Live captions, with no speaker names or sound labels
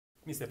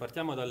Mister,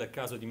 partiamo dal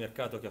caso di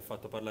mercato che ha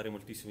fatto parlare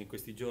moltissimo in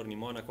questi giorni.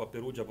 Monaco a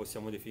Perugia,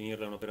 possiamo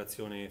definirla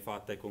un'operazione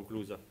fatta e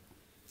conclusa?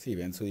 Sì,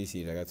 penso di sì,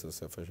 il ragazzo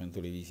sta facendo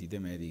le visite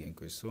mediche in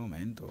questo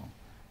momento,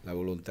 la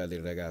volontà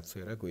del ragazzo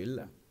era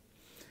quella,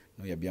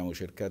 noi abbiamo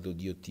cercato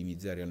di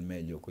ottimizzare al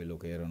meglio quello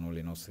che erano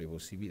le nostre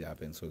possibilità,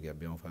 penso che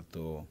abbiamo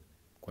fatto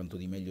quanto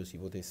di meglio si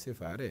potesse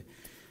fare,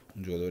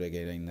 un giocatore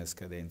che era in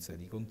scadenza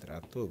di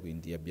contratto,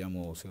 quindi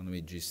abbiamo secondo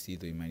me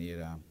gestito in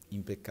maniera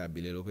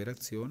impeccabile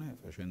l'operazione,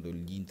 facendo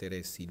gli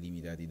interessi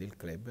illimitati del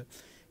club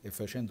e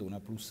facendo una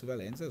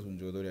plusvalenza su un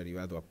giocatore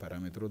arrivato a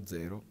parametro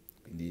zero,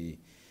 quindi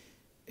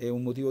è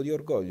un motivo di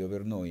orgoglio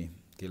per noi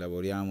che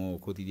lavoriamo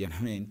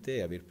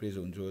quotidianamente aver preso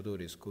un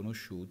giocatore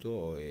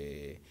sconosciuto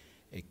e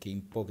che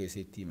in poche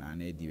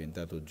settimane è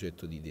diventato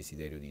oggetto di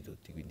desiderio di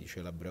tutti, quindi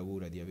c'è la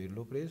bravura di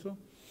averlo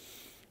preso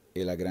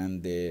e la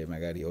grande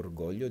magari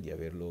orgoglio di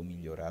averlo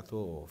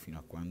migliorato fino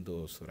a quando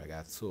questo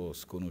ragazzo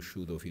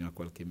sconosciuto fino a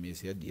qualche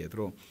mese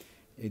addietro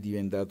è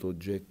diventato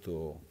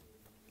oggetto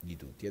di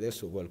tutti.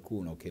 Adesso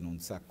qualcuno che non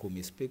sa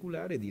come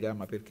speculare dirà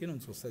ma perché non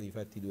sono stati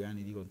fatti 2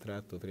 anni di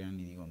contratto, 3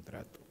 anni di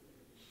contratto?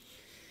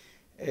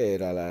 È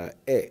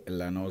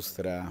la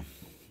nostra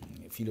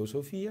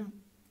filosofia,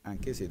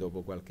 anche se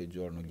dopo qualche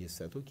giorno gli è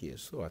stato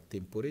chiesto, ha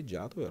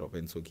temporeggiato, però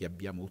penso che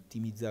abbiamo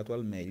ottimizzato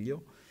al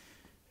meglio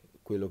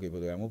quello che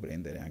potevamo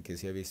prendere, anche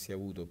se avessi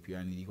avuto più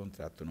anni di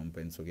contratto non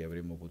penso che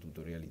avremmo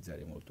potuto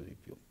realizzare molto di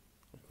più.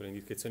 Ecco, le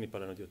indiscrezioni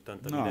parlano di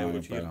 80.000 No, euro io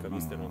parlo, circa, no,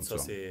 mister, non non so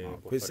so, se no.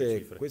 può fare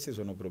cifre. Questi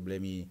sono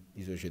problemi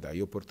di società.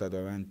 Io ho portato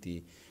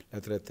avanti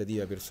la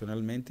trattativa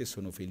personalmente e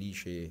sono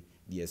felice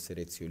di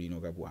essere Eziolino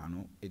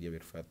Capuano e di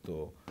aver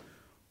fatto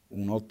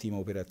un'ottima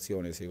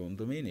operazione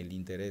secondo me negli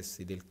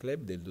interessi del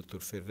club del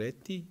dottor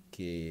Ferretti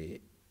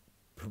che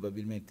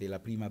probabilmente è la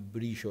prima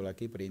briciola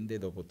che prende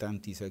dopo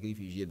tanti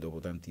sacrifici e dopo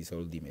tanti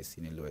soldi messi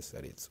nell'OS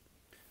Arezzo.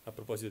 A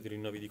proposito di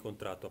rinnovi di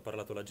contratto, ha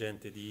parlato la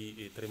gente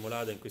di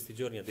Tremolada in questi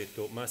giorni, ha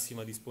detto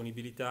massima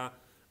disponibilità,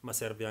 ma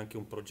serve anche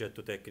un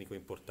progetto tecnico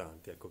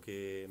importante. Ecco,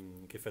 che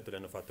effetto le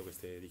hanno fatto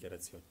queste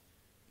dichiarazioni?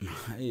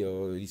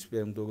 Io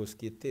rispondo con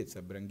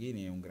schiettezza,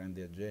 Branghini è un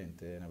grande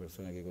agente, è una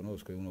persona che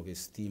conosco, è uno che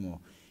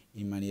stimo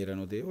in maniera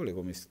notevole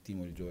come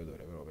stimo il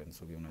giocatore, però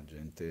penso che un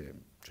agente,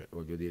 cioè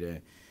voglio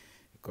dire,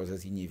 cosa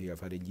significa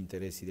fare gli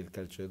interessi del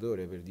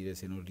calciatore per dire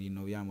se non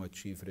rinnoviamo a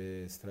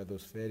cifre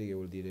stratosferiche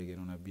vuol dire che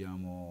non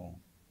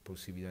abbiamo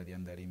possibilità di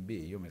andare in B,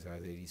 io mi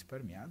sarei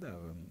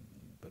risparmiata,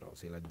 però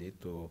se l'ha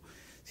detto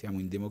siamo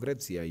in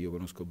democrazia, io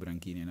conosco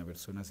Branchini, è una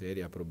persona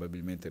seria,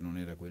 probabilmente non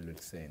era quello il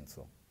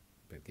senso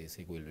perché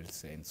se quello è il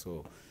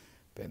senso,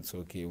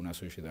 penso che una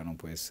società non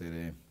può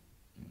essere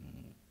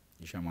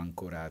diciamo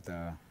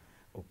ancorata,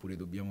 oppure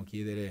dobbiamo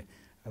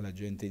chiedere alla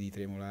gente di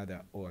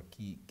Tremolada o a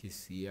chi che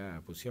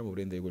sia, possiamo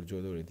prendere quel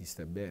giocatore, ti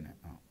sta bene?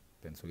 No,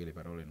 penso che le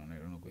parole non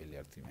erano quelle,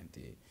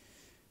 altrimenti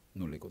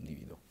non le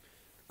condivido.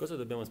 Cosa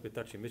dobbiamo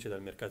aspettarci invece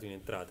dal mercato in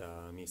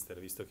entrata,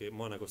 mister, visto che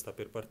Monaco sta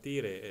per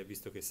partire e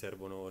visto che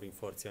servono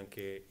rinforzi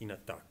anche in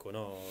attacco,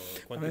 no?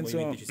 Ma Quanti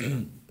movimenti penso, ci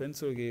saranno?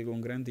 penso che con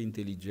grande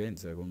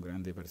intelligenza, con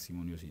grande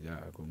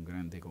parsimoniosità, con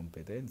grande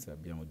competenza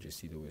abbiamo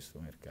gestito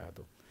questo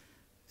mercato.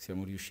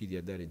 Siamo riusciti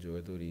a dare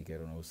giocatori che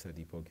erano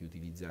stati pochi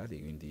utilizzati,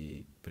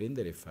 quindi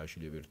prendere è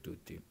facile per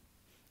tutti.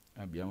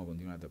 Abbiamo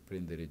continuato a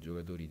prendere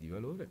giocatori di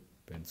valore,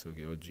 penso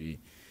che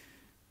oggi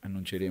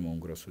annunceremo un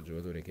grosso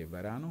giocatore che è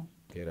Varano,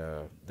 che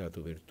era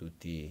dato per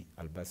tutti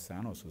al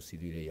Bassano,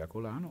 sostituirei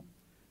Acolano,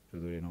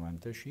 giocatore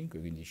 95,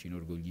 quindi ci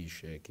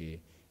inorgoglisce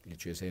che il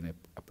Cesene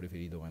ha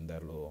preferito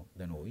mandarlo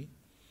da noi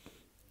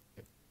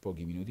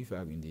pochi minuti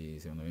fa, quindi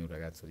secondo me è un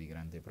ragazzo di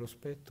grande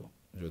prospetto,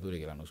 un giocatore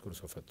che l'anno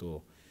scorso ha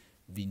fatto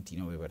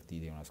 29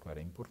 partite in una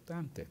squadra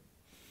importante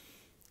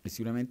e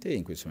sicuramente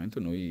in questo momento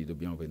noi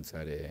dobbiamo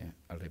pensare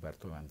al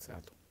reparto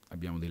avanzato.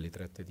 Abbiamo delle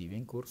trattative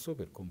in corso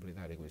per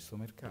completare questo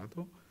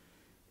mercato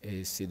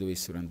e se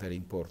dovessero andare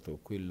in porto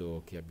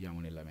quello che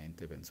abbiamo nella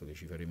mente penso che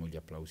ci faremo gli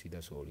applausi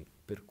da soli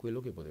per quello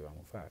che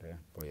potevamo fare.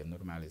 Poi è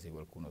normale se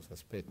qualcuno si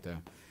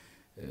aspetta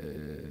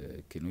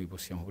che noi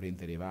possiamo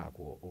prendere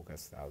Vacuo o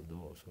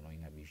Castaldo sono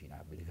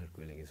inavvicinabili per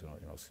quelle che sono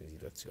le nostre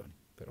situazioni,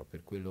 però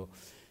per quello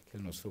che è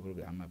il nostro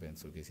programma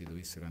penso che se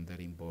dovessero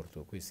andare in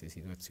porto queste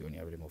situazioni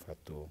avremmo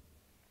fatto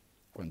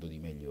quanto di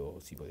meglio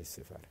si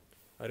potesse fare.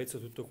 Arezzo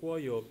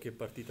Tuttocuoio, che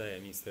partita è,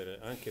 mister?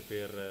 Anche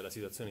per la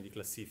situazione di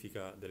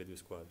classifica delle due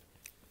squadre.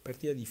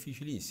 Partita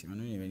difficilissima,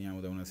 noi veniamo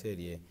da una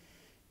serie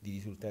di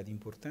risultati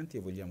importanti e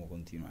vogliamo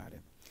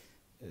continuare.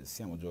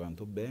 Stiamo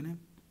giocando bene,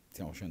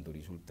 stiamo facendo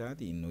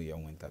risultati, in noi è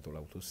aumentato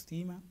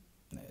l'autostima.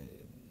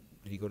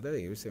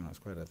 Ricordate che questa è una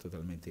squadra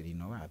totalmente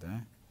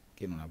rinnovata,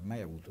 che non ha mai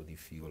avuto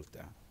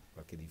difficoltà,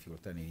 qualche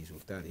difficoltà nei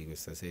risultati di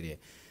questa serie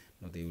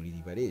notevoli di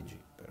pareggi,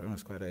 però è una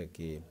squadra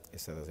che è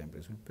stata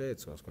sempre sul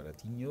pezzo, una squadra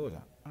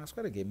tignosa, una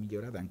squadra che è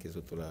migliorata anche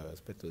sotto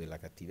l'aspetto della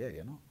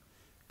cattiveria, no?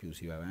 Più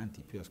si va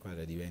avanti, più la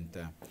squadra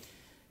diventa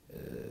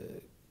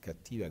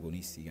cattiva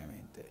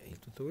agonisticamente. Il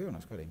Tuttocuoio è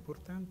una squadra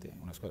importante,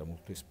 una squadra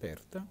molto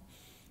esperta,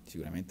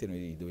 sicuramente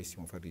noi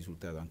dovessimo fare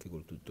risultato anche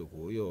col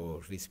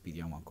Tuttocuoio,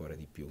 respiriamo ancora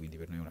di più, quindi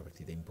per noi è una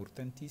partita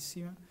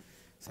importantissima,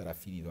 sarà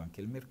finito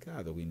anche il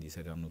mercato, quindi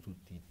saranno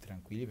tutti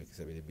tranquilli, perché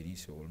sapete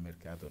benissimo che col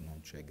mercato non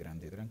c'è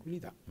grande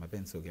tranquillità, ma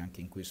penso che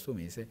anche in questo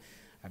mese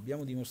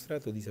abbiamo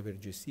dimostrato di saper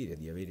gestire,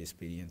 di avere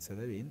esperienza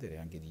da vendere e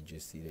anche di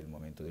gestire il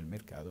momento del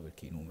mercato,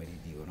 perché i numeri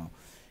dicono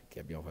che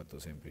abbiamo fatto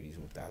sempre il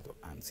risultato,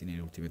 anzi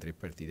nelle ultime 3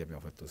 partite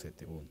abbiamo fatto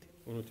 7 punti.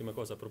 Un'ultima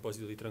cosa a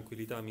proposito di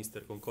tranquillità,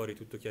 mister, con Cori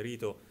tutto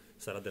chiarito,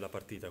 sarà della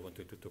partita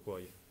contro il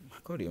Tuttocuoio.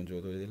 Ma Cori è un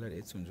giocatore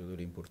dell'Arezzo, un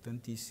giocatore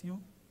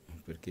importantissimo,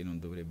 perché non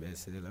dovrebbe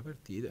essere della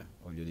partita,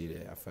 voglio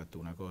dire, ha fatto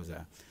una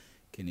cosa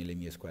che nelle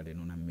mie squadre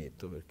non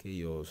ammetto, perché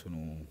io sono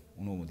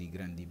un uomo di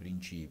grandi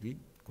principi,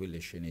 quelle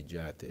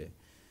sceneggiate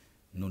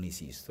non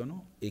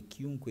esistono e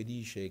chiunque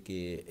dice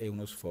che è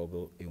uno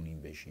sfogo è un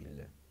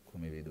imbecille,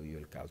 come vedo io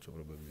il calcio,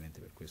 probabilmente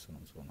per questo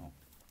non sono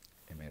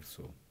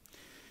emerso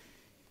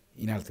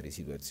in altre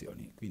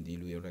situazioni. Quindi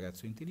lui è un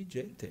ragazzo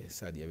intelligente,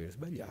 sa di aver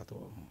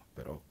sbagliato,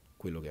 però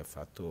quello che ha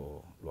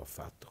fatto lo ha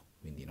fatto,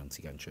 quindi non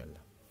si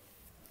cancella.